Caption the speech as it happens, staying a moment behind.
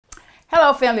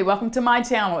Hello family, welcome to my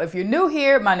channel. If you're new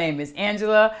here, my name is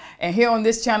Angela, and here on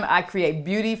this channel I create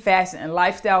beauty, fashion, and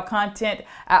lifestyle content.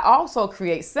 I also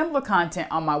create similar content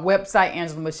on my website,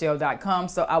 angelamashelle.com,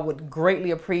 so I would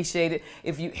greatly appreciate it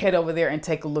if you head over there and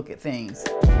take a look at things.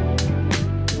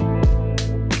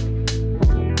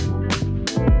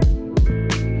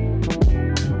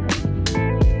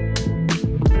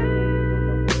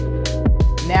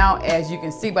 Now, as you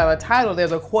can see by the title,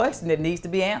 there's a question that needs to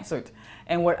be answered.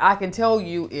 And what I can tell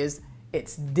you is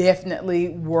it's definitely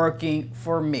working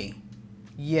for me.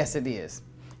 Yes, it is.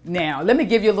 Now, let me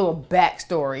give you a little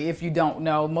backstory if you don't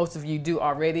know. Most of you do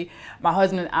already. My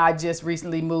husband and I just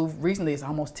recently moved, it's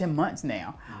almost 10 months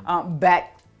now,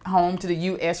 back home to the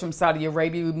U.S. from Saudi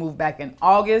Arabia. We moved back in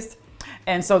August.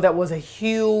 And so that was a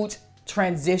huge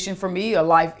transition for me,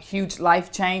 huge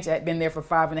life change. I had been there for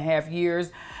 5.5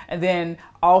 years. And then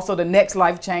also the next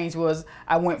life change was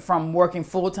I went from working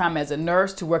full-time as a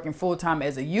nurse to working full-time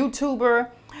as a YouTuber.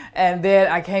 And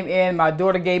then I came in, my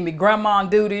daughter gave me grandma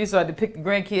duties, so I had to pick the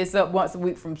grandkids up once a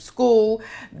week from school.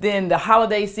 Then the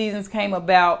holiday seasons came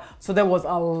about, so there was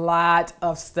a lot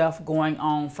of stuff going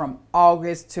on from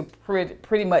August to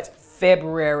pretty much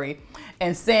February.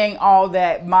 And saying all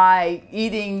that, my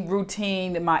eating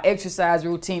routine, my exercise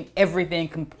routine, everything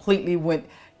completely went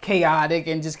chaotic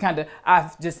and just I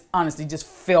just honestly just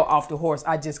fell off the horse.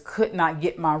 I just could not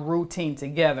get my routine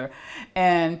together.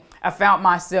 And I found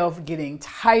myself getting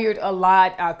tired a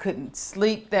lot. I couldn't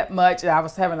sleep that much. I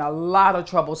was having a lot of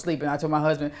trouble sleeping. I told my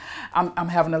husband, I'm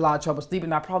having a lot of trouble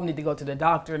sleeping. I probably need to go to the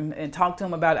doctor and talk to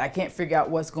him about it. I can't figure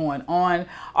out what's going on.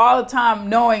 All the time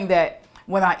knowing that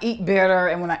when I eat better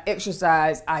and when I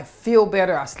exercise, I feel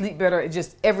better, I sleep better. It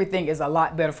just, everything is a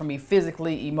lot better for me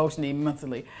physically, emotionally,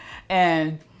 mentally.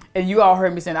 And you all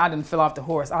heard me saying I didn't fell off the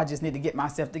horse. I just need to get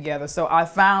myself together. So I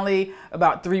finally,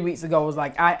 about 3 weeks ago, was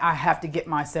like, I have to get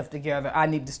myself together. I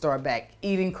need to start back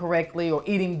eating correctly or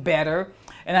eating better.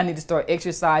 And I need to start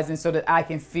exercising so that I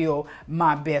can feel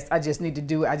my best. I just need to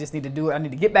do it. I just need to do it. I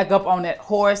need to get back up on that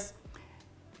horse.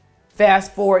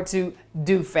 Fast forward to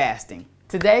Do Fasting.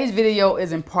 Today's video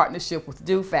is in partnership with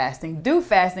Do Fasting. Do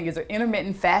Fasting is an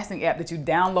intermittent fasting app that you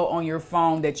download on your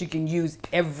phone that you can use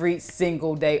every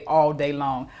single day, all day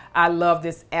long. I love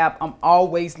this app. I'm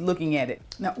always looking at it.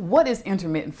 Now, what is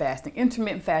intermittent fasting?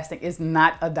 Intermittent fasting is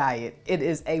not a diet. It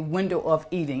is a window of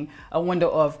eating, a window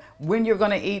of when you're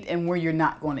going to eat and when you're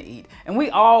not going to eat. And we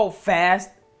all fast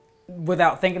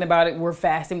without thinking about it. We're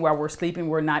fasting while we're sleeping,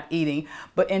 we're not eating.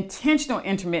 But intentional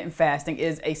intermittent fasting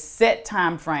is a set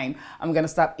time frame. I'm going to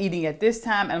stop eating at this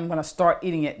time and I'm going to start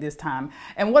eating at this time.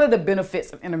 And what are the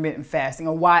benefits of intermittent fasting,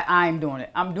 or why I'm doing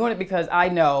it? I'm doing it because I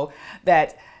know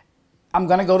that I'm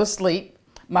going to go to sleep.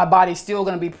 My body's still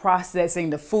going to be processing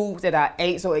the food that I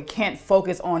ate, so it can't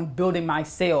focus on building my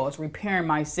cells, repairing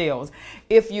my cells.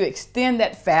 If you extend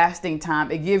that fasting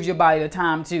time, it gives your body the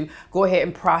time to go ahead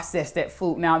and process that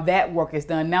food. Now that work is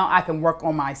done. Now I can work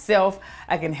on myself.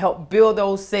 I can help build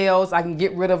those cells. I can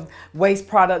get rid of waste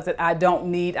products that I don't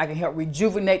need. I can help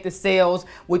rejuvenate the cells,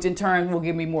 which in turn will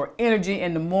give me more energy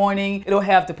in the morning. It'll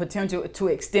have the potential to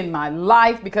extend my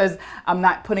life because I'm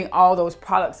not putting all those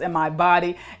products in my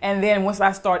body. And then once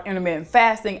I start intermittent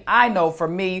fasting, I know for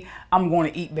me, I'm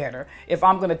going to eat better. If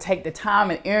I'm going to take the time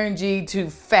and energy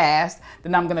to fast,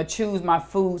 then I'm going to choose my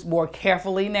foods more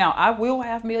carefully. Now, I will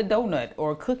have me a donut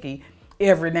or a cookie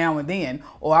every now and then,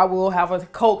 or I will have a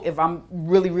Coke if I'm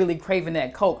really, really craving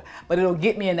that Coke, but it'll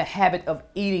get me in the habit of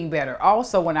eating better.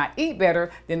 Also, when I eat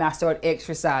better, then I start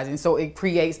exercising. So it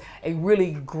creates a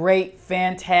really great,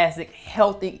 fantastic,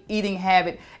 healthy eating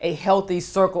habit, a healthy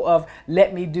circle of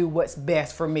let me do what's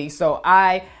best for me. So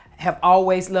I have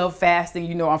always loved fasting.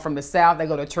 You know, I'm from the South. I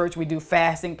go to church. We do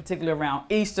fasting, particularly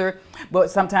around Easter,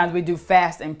 but sometimes we do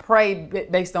fast and pray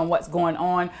based on what's going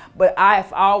on. But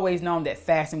I've always known that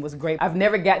fasting was great. I've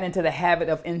never gotten into the habit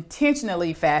of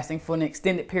intentionally fasting for an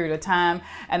extended period of time.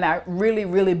 And I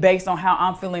really, based on how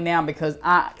I'm feeling now, because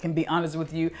I can be honest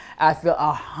with you, I feel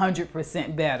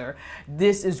 100% better.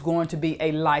 This is going to be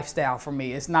a lifestyle for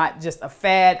me. It's not just a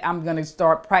fad. I'm going to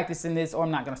start practicing this, or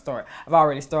I'm not going to start. I've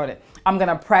already started. I'm going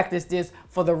to practice this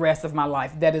for the rest of my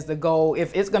life. That is the goal.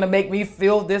 If it's going to make me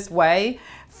feel this way,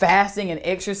 fasting and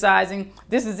exercising,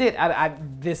 this is it.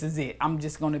 This is it. I'm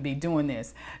just going to be doing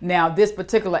this. Now, this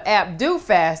particular app, Do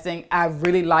Fasting, I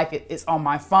really like it. It's on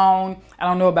my phone. I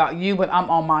don't know about you, but I'm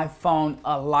on my phone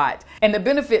a lot. And the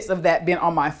benefits of that being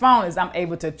on my phone is I'm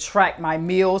able to track my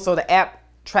meals. So the app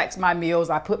tracks my meals.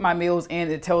 I put my meals in.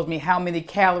 It tells me how many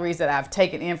calories that I've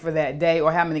taken in for that day,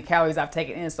 or how many calories I've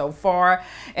taken in so far.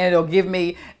 And it'll give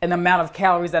me an amount of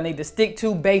calories I need to stick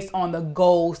to based on the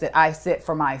goals that I set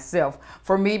for myself.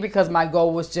 For me, because my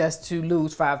goal was just to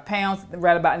lose 5 pounds,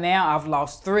 right about now I've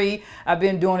lost 3. I've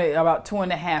been doing it about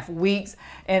 2.5 weeks,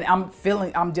 and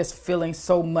I'm just feeling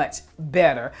so much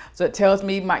better. So it tells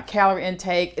me my calorie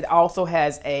intake. It also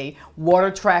has a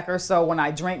water tracker. So when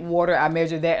I drink water, I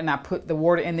measure that and I put the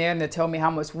water in there, and they tell me how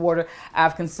much water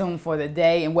I've consumed for the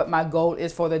day and what my goal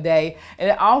is for the day. And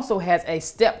it also has a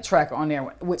step tracker on there,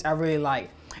 which I really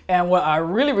like. And what I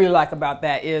really like about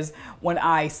that is when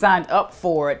I signed up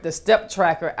for it, the step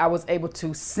tracker, I was able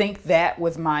to sync that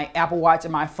with my Apple Watch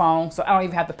and my phone. So I don't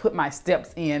even have to put my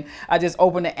steps in. I just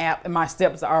open the app and my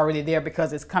steps are already there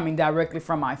because it's coming directly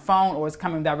from my phone or it's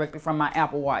coming directly from my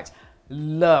Apple Watch.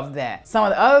 Love that. Some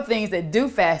of the other things that do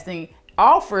fasting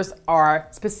offers are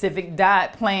specific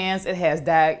diet plans. It has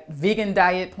vegan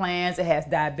diet plans. It has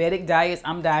diabetic diets.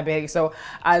 I'm diabetic, so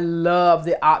I love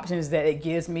the options that it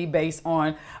gives me based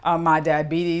on my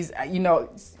diabetes. You know,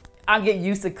 I get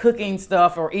used to cooking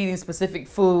stuff or eating specific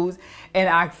foods, and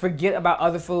I forget about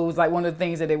other foods. Like one of the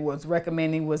things that it was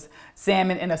recommending was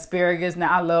salmon and asparagus.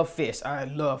 Now I love fish,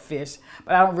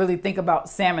 but I don't really think about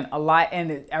salmon a lot,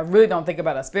 and I really don't think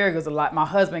about asparagus a lot. My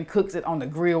husband cooks it on the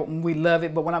grill and we love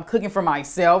it, but when I'm cooking for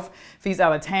myself, if he's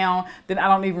out of town, then I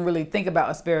don't even really think about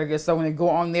asparagus. So when it go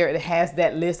on there, it has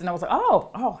that list, and I was like,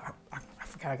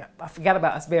 I forgot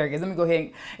about asparagus. Let me go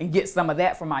ahead and get some of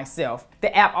that for myself.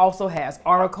 The app also has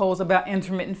articles about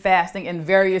intermittent fasting and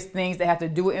various things that have to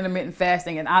do with intermittent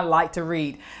fasting, and I like to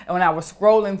read. And when I was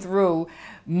scrolling through,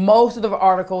 most of the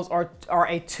articles are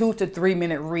a 2 to 3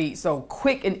 minute read. So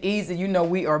quick and easy. You know,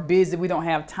 we are busy. We don't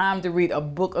have time to read a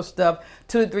book of stuff.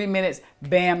 2 to 3 minutes,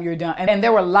 bam, you're done. And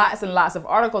there were lots and lots of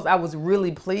articles. I was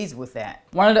really pleased with that.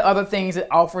 One of the other things it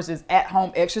offers is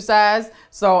at-home exercise.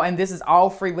 So, and this is all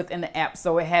free within the app.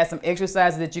 So it has some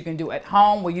exercises that you can do at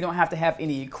home where you don't have to have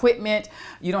any equipment.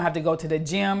 You don't have to go to the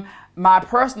gym. My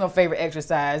personal favorite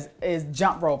exercise is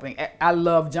jump roping. I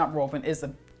love jump roping. It's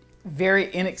a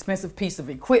very inexpensive piece of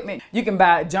equipment. You can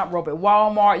buy a jump rope at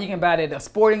Walmart. You can buy it at a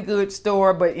sporting goods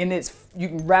store, but you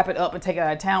can wrap it up and take it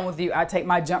out of town with you. I take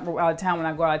my jump rope out of town when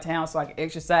I go out of town so I can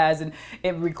exercise, and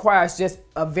it requires just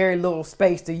a very little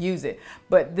space to use it.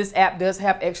 But this app does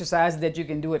have exercises that you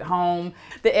can do at home.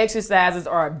 The exercises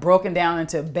are broken down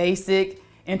into basic,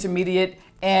 intermediate,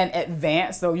 and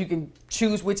advanced, so you can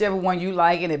choose whichever one you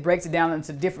like, and it breaks it down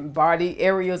into different body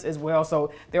areas as well.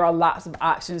 So there are lots of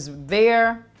options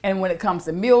there. And when it comes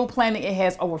to meal planning, it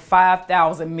has over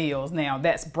 5,000 meals. Now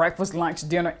that's breakfast, lunch,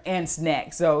 dinner, and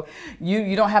snack. So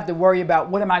you don't have to worry about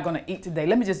what am I going to eat today.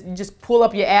 Let me just pull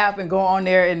up your app and go on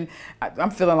there, and I'm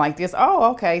feeling like this.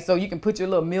 Oh, okay. So you can put your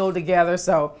little meal together.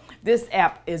 So this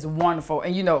app is wonderful.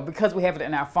 And you know, because we have it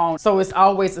in our phone, so it's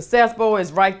always accessible. It's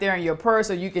right there in your purse,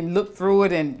 so you can look through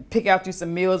it and pick out you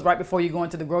some meals right before you go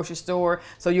into the grocery store.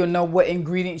 So you'll know what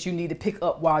ingredients you need to pick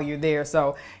up while you're there.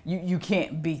 So you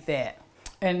can't beat that.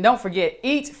 And don't forget,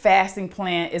 each fasting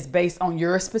plan is based on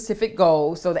your specific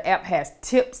goals. So the app has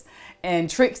tips and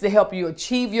tricks to help you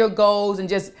achieve your goals, and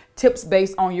just tips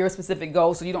based on your specific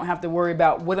goals, so you don't have to worry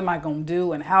about what am I going to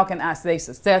do and how can I stay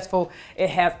successful.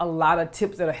 It has a lot of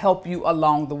tips that'll help you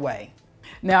along the way.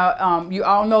 Now, you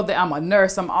all know that I'm a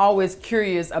nurse. I'm always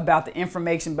curious about the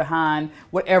information behind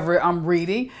whatever I'm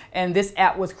reading. And this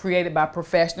app was created by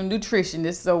professional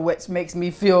nutritionists, so which makes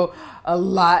me feel a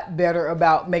lot better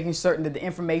about making certain that the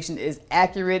information is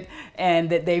accurate and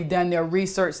that they've done their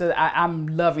research. So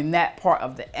I'm loving that part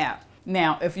of the app.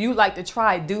 Now, if you'd like to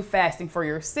try Do Fasting for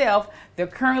yourself, they're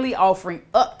currently offering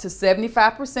up to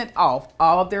 75% off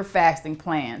all of their fasting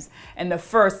plans. And the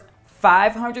first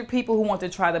 500 people who want to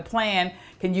try the plan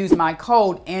can use my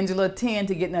code Angela10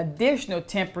 to get an additional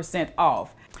 10%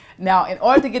 off. Now, in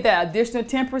order to get that additional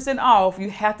 10% off, you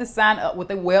have to sign up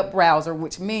with a web browser,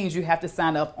 which means you have to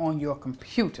sign up on your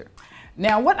computer.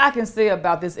 Now, what I can say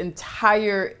about this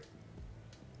entire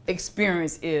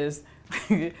experience is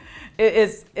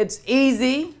it's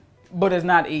easy, but it's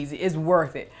not easy. It's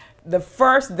worth it. The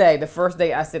first day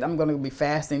I said, I'm going to be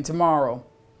fasting tomorrow,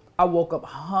 I woke up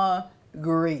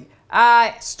hungry.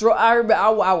 I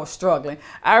was struggling.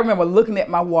 I remember looking at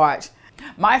my watch.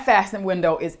 My fasting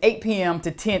window is 8 p.m.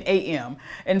 to 10 a.m.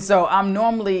 And so I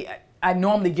normally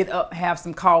get up, have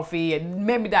some coffee, and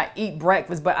maybe not eat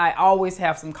breakfast, but I always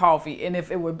have some coffee. And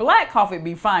if it were black coffee, it'd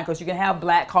be fine, because you can have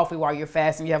black coffee while you're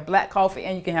fasting. You have black coffee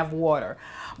and you can have water.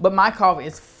 But my coffee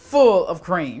is full of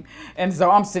cream. And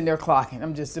so I'm sitting there clocking.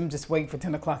 I'm just waiting for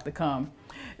 10 o'clock to come.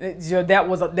 That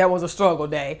was a struggle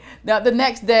day. Now the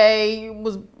next day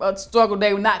was a struggle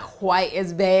day, not quite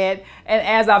as bad. And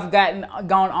as I've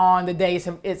gone on, the days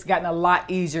it's gotten a lot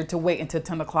easier to wait until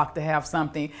 10 o'clock to have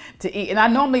something to eat. And I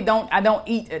normally I don't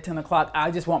eat at 10 o'clock.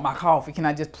 I just want my coffee. Can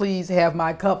I just please have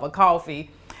my cup of coffee?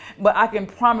 But I can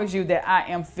promise you that I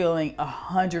am feeling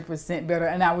 100% better.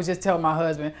 And I was just telling my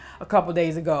husband a couple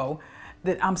days ago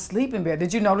that I'm sleeping better.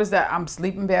 Did you notice that I'm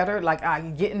sleeping better? Like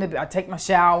I take my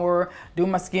shower, do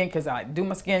my skin, because I do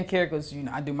my skincare, because you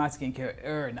know I do my skincare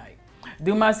every night.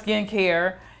 Do my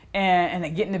skincare and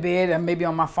then get in the bed and maybe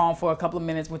on my phone for a couple of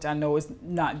minutes, which I know is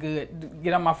not good.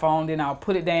 Get on my phone, then I'll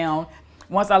put it down.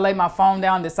 Once I lay my phone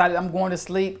down, decided I'm going to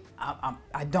sleep,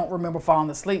 I don't remember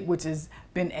falling asleep, which has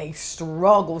been a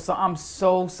struggle. So I'm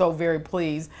so very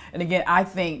pleased. And again, I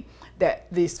think that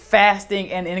this fasting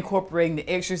and incorporating the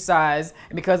exercise,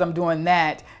 and because I'm doing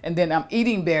that and then I'm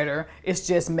eating better, it's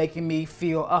just making me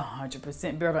feel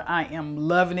 100% better. I am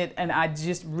loving it, and I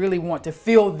just really want to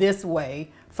feel this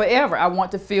way forever. I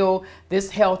want to feel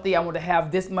this healthy. I want to have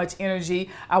this much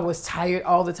energy. I was tired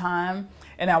all the time,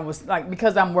 and I was like,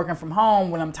 because I'm working from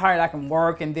home, when I'm tired I can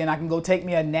work and then I can go take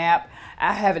me a nap.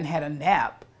 I haven't had a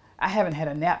nap. I haven't had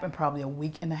a nap in probably a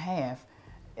week and a half.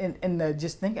 And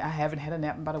just thinking, I haven't had a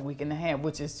nap in about a week and a half,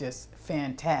 which is just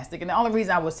fantastic. And the only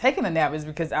reason I was taking a nap is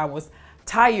because I was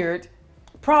tired,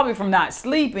 probably from not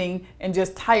sleeping, and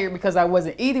just tired because I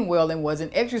wasn't eating well and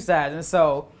wasn't exercising.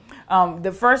 So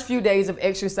the first few days of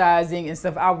exercising and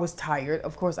stuff, I was tired.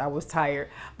 Of course I was tired,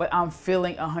 but I'm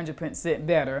feeling 100%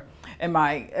 better. And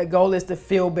my goal is to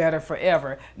feel better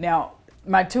forever. Now,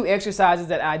 my two exercises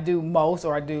that I do most,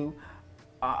 or I do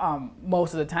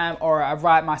most of the time, or I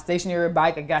ride my stationary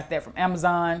bike. I got that from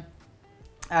Amazon.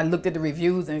 I looked at the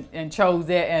reviews and chose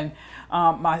that, and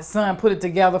my son put it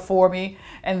together for me.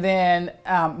 And then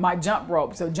my jump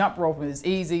rope. So jump roping is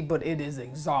easy, but it is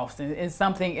exhausting. It's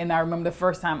something, and I remember the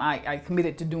first time I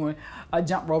committed to doing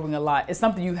jump roping a lot. It's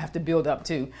something you have to build up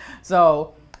to.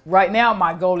 So right now,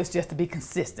 my goal is just to be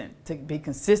consistent, to be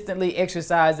consistently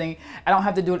exercising. I don't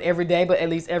have to do it every day, but at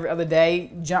least every other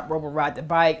day, jump rope or ride the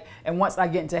bike. And once I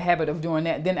get into the habit of doing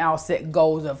that, then I'll set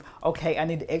goals of, okay, I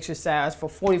need to exercise for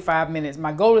 45 minutes.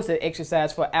 My goal is to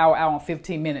exercise for an hour and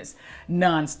 15 minutes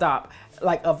nonstop,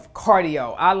 like of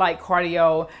cardio. I like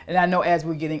cardio, and I know as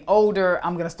we're getting older,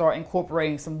 I'm gonna start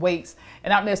incorporating some weights.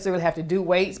 And I don't necessarily have to do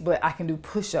weights, but I can do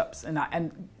push-ups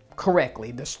and correctly,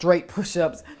 the straight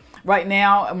push-ups. Right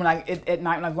now, at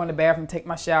night when I go in the bathroom, take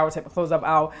my shower, take my clothes off,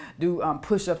 I'll do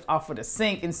push-ups off of the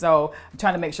sink. And so I'm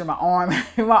trying to make sure my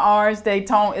arms stay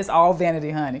toned. It's all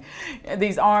vanity, honey.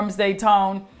 These arms stay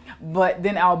toned, but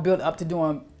then I'll build up to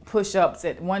doing push-ups.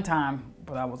 At one time,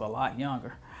 but I was a lot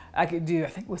younger, I could do, I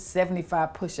think it was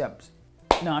 75 push-ups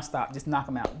nonstop, just knock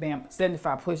them out. Bam,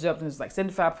 75 push-ups, and it's like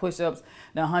 75 push-ups,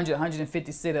 then 100,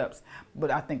 150 sit-ups.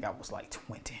 But I think I was like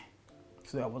 20.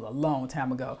 So that was a long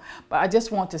time ago. But I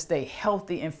just want to stay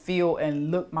healthy and feel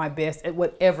and look my best at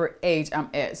whatever age I'm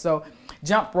at. So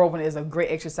jump roping is a great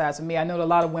exercise for me. I know that a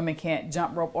lot of women can't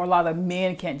jump rope, or a lot of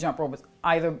men can't jump rope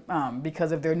either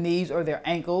because of their knees or their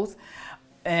ankles.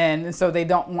 And so they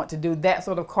don't want to do that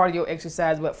sort of cardio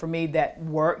exercise, but for me that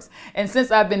works. And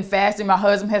since I've been fasting, my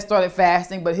husband has started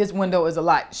fasting, but his window is a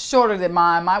lot shorter than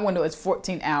mine. My window is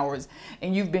 14 hours,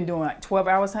 and you've been doing like 12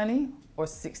 hours, honey, or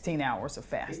 16 hours of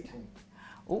fasting? 18.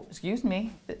 Oh, excuse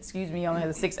me. He only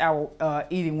has a 6-hour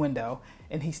eating window,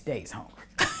 and he stays hungry.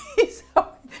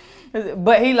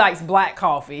 But he likes black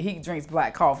coffee. He drinks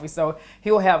black coffee, so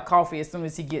he'll have coffee as soon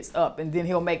as he gets up, and then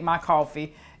he'll make my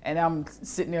coffee, and I'm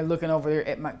sitting there looking over there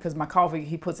at because my coffee,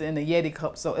 he puts it in the Yeti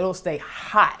cup, so it'll stay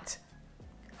hot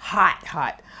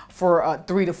for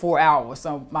 3 to 4 hours.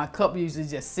 So my cup usually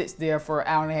just sits there for an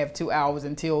hour and a half, 2 hours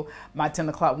until my 10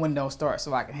 o'clock window starts,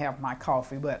 so I can have my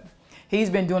coffee. But he's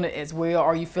been doing it as well.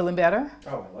 Are you feeling better?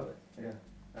 Oh, I love it.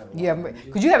 Yeah. Yeah,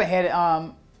 because you haven't had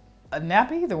a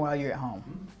nap either while you're at home.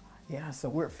 Mm-hmm. Yeah, so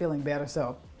we're feeling better.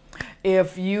 So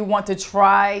if you want to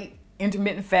try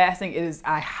intermittent fasting,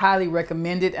 I highly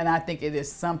recommend it, and I think it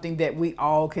is something that we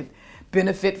all could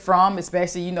benefit from,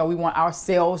 especially, you know, we want our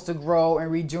cells to grow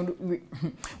and we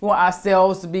want our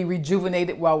cells to be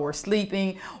rejuvenated while we're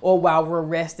sleeping or while we're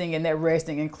resting, and that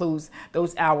resting includes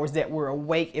those hours that we're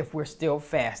awake if we're still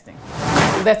fasting.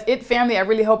 So that's it, family. I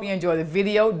really hope you enjoyed the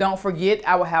video. Don't forget,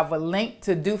 I will have a link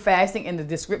to do fasting in the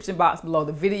description box below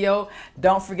the video.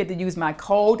 Don't forget to use my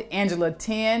code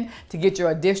Angela10 to get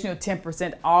your additional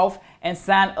 10% off, and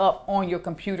sign up on your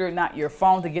computer, not your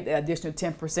phone, to get the additional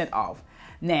 10% off.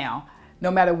 Now, no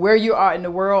matter where you are in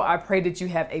the world, I pray that you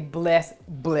have a blessed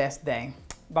day.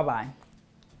 Bye-bye.